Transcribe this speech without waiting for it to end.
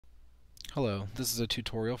Hello, this is a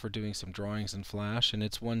tutorial for doing some drawings in Flash, and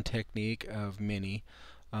it's one technique of many.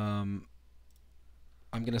 Um,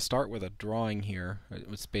 I'm going to start with a drawing here.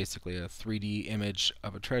 It's basically a 3D image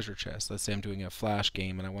of a treasure chest. Let's say I'm doing a Flash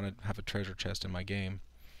game and I want to have a treasure chest in my game.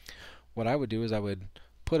 What I would do is I would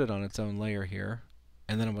put it on its own layer here,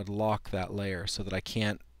 and then I would lock that layer so that I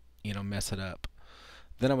can't, mess it up.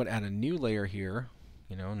 Then I would add a new layer here,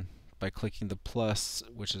 by clicking the plus,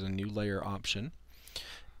 which is a new layer option.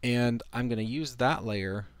 And I'm going to use that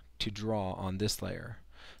layer to draw on this layer.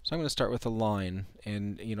 So I'm going to start with a line,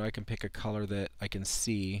 and I can pick a color that I can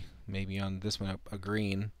see, maybe on this one a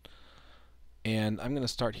green. And I'm going to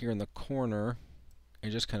start here in the corner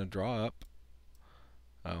and just kind of draw up.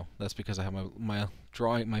 Oh, that's because I have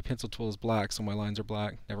my pencil tool is black, so my lines are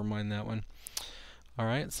black. Never mind that one.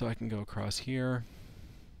 Alright, so I can go across here,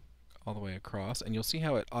 all the way across, and you'll see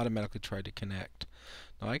how it automatically tried to connect.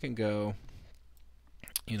 Now I can go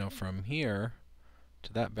from here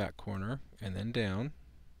to that back corner, and then down,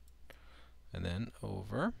 and then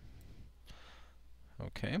over.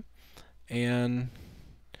 Okay. And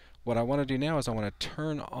what I want to do now is I want to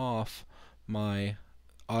turn off my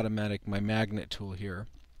magnet tool here.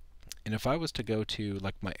 And if I was to go to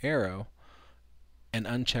like my arrow and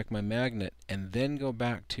uncheck my magnet and then go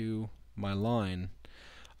back to my line,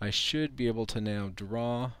 I should be able to now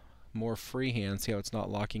draw more freehand. See how it's not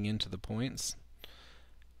locking into the points?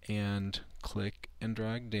 And click and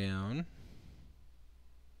drag down.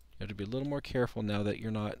 You have to be a little more careful now that you're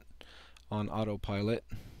not on autopilot.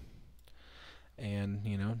 And,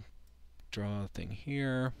 draw a thing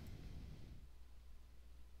here.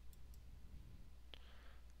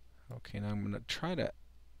 Okay, now I'm going to try to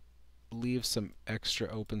leave some extra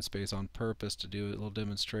open space on purpose to do a little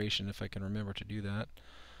demonstration if I can remember to do that.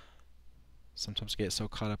 Sometimes I get so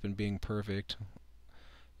caught up in being perfect.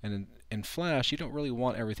 And in Flash, you don't really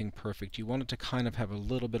want everything perfect. You want it to kind of have a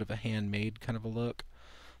little bit of a handmade kind of a look,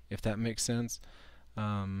 if that makes sense.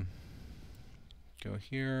 Go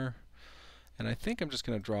here, and I think I'm just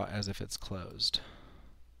going to draw as if it's closed,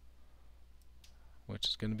 which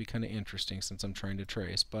is going to be kind of interesting since I'm trying to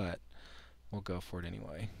trace, but we'll go for it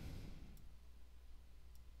anyway.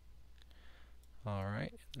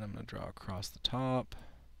 Alright, and I'm going to draw across the top,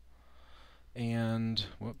 and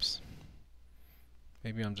whoops.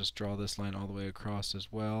 Maybe I'll just draw this line all the way across as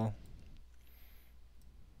well.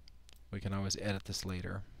 We can always edit this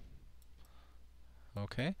later.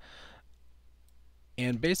 Okay.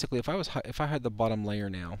 And basically, if I had the bottom layer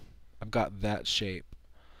now, I've got that shape,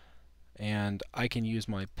 and I can use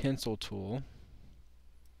my pencil tool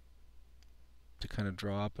to kind of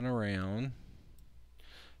draw up and around.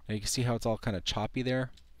 Now you can see how it's all kind of choppy there,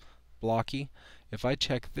 blocky. If I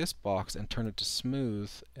check this box and turn it to smooth,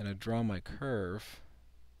 and I draw my curve,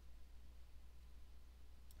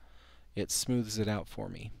 it smooths it out for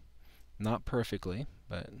me. Not perfectly,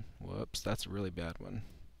 but whoops, that's a really bad one.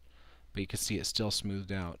 But you can see it's still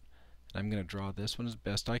smoothed out. And I'm going to draw this one as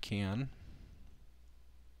best I can.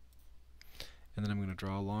 And then I'm going to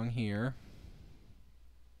draw along here.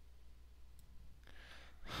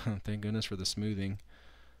 Thank goodness for the smoothing.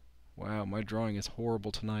 Wow, my drawing is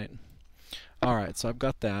horrible tonight. Alright, so I've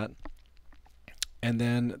got that. And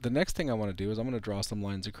then the next thing I want to do is I'm going to draw some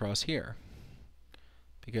lines across here,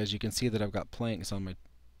 because you can see that I've got planks on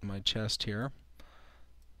my chest here.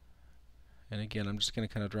 And again, I'm just going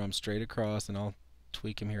to kind of draw them straight across, and I'll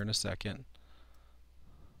tweak them here in a second.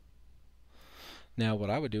 Now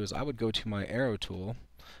what I would do is I would go to my arrow tool,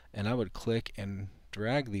 and I would click and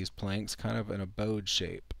drag these planks kind of in a bowed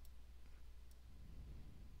shape.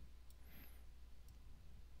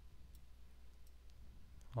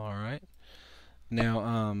 Alright.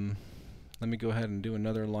 Now, let me go ahead and do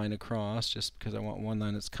another line across, just because I want one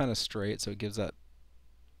line that's kind of straight, so it gives that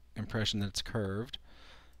impression that it's curved.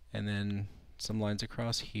 And then some lines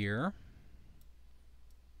across here.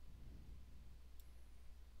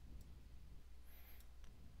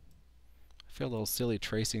 I feel a little silly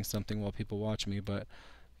tracing something while people watch me, but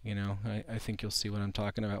I think you'll see what I'm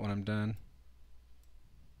talking about when I'm done.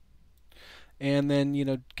 And then,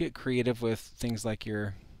 get creative with things like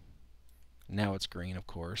your, now it's green, of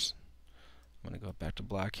course. I'm going to go back to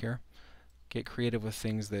black here. Get creative with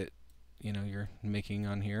things that you're making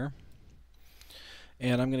on here.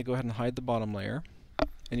 And I'm going to go ahead and hide the bottom layer.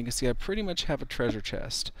 And you can see I pretty much have a treasure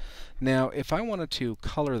chest. Now, if I wanted to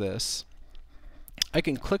color this, I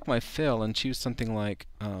can click my fill and choose something like,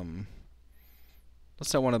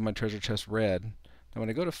 let's say I wanted my treasure chest red. Now when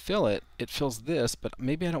I go to fill it, it fills this, but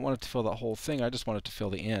maybe I don't want it to fill the whole thing. I just want it to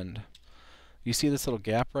fill the end. You see this little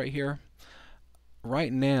gap right here?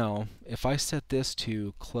 Right now, if I set this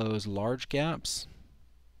to close large gaps,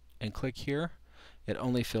 and click here, it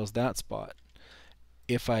only fills that spot.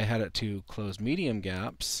 If I had it to close medium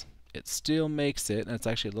gaps, it still makes it, and it's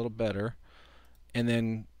actually a little better. And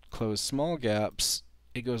then close small gaps,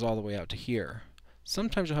 it goes all the way out to here.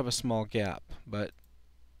 Sometimes you'll have a small gap, but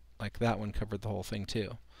like that one covered the whole thing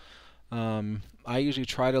too. I usually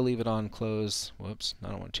try to leave it on close. Whoops, I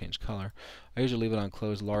don't want to change color. I usually leave it on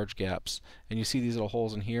close large gaps. And you see these little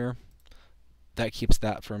holes in here? That keeps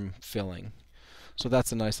that from filling. So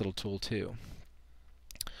that's a nice little tool too.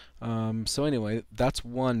 So anyway, that's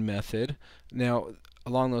one method. Now,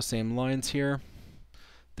 along those same lines here,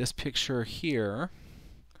 this picture here,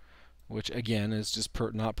 which again is just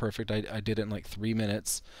not perfect, I did it in like 3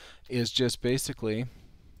 minutes, is just basically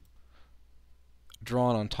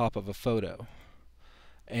drawn on top of a photo.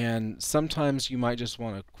 And sometimes you might just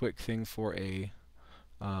want a quick thing for a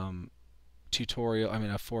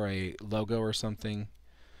tutorial, for a logo or something,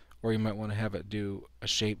 or you might want to have it do a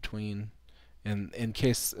shape tween. And in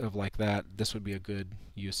case of like that, this would be a good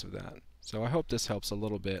use of that. So I hope this helps a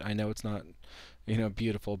little bit. I know it's not,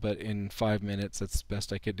 beautiful, but in 5 minutes, that's the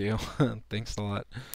best I could do. Thanks a lot.